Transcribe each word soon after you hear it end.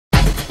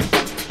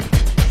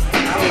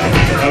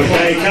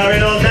Okay,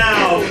 carrying on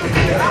now.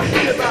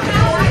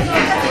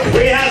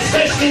 We have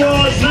Special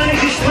Awards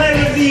Manager's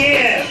Player of the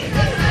Year.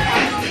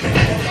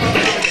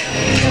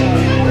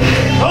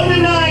 Under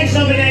 9's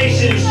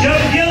nominations: Joe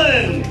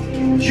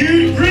Gillen,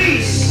 Jude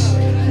Priest,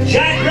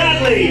 Jack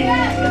Bradley.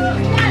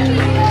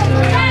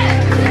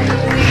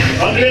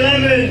 Under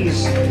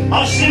 11's: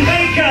 Austin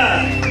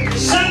Baker,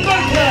 Sam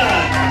Butler,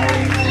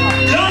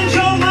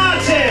 John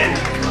Martin.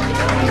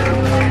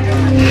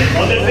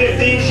 Under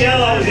 15's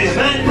Yellows is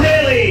Matt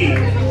Braley,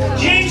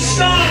 James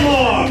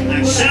Starmore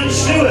and Sam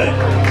Stewart.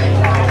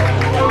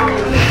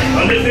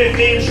 Under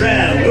 15's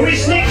Red,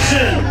 Louis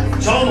Nixon,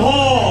 Tom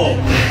Hall,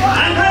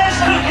 Andres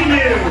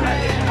Cockinu.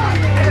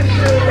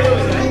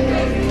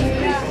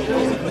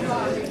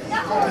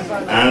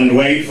 And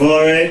wait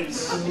for it,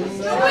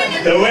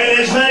 the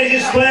Winners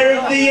Manager's Player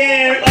of the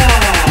Year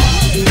are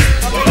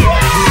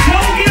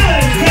Joe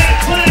Gillen, great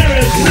player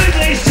as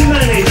privileged to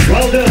manage,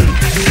 well done.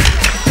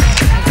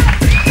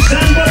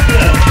 Sam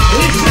Butler,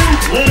 listen,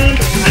 learn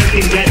and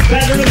can get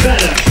better and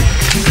better.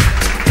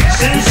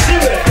 Sam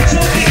Stewart,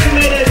 totally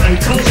committed and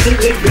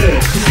constantly good.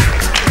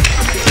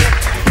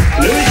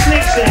 Louis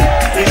Nixon,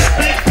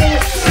 respectful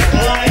and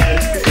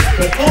polite,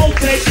 but all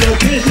takes no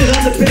business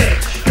on the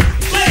pitch.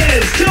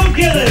 Players: Joe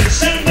Gillen,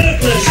 Sam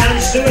Butler, Sam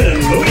Stewart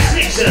and Louis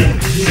Nixon.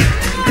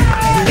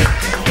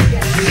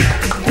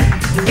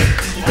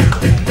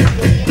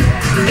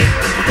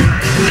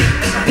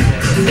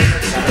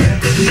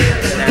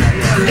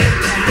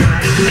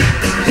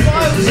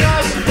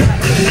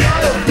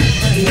 Smile.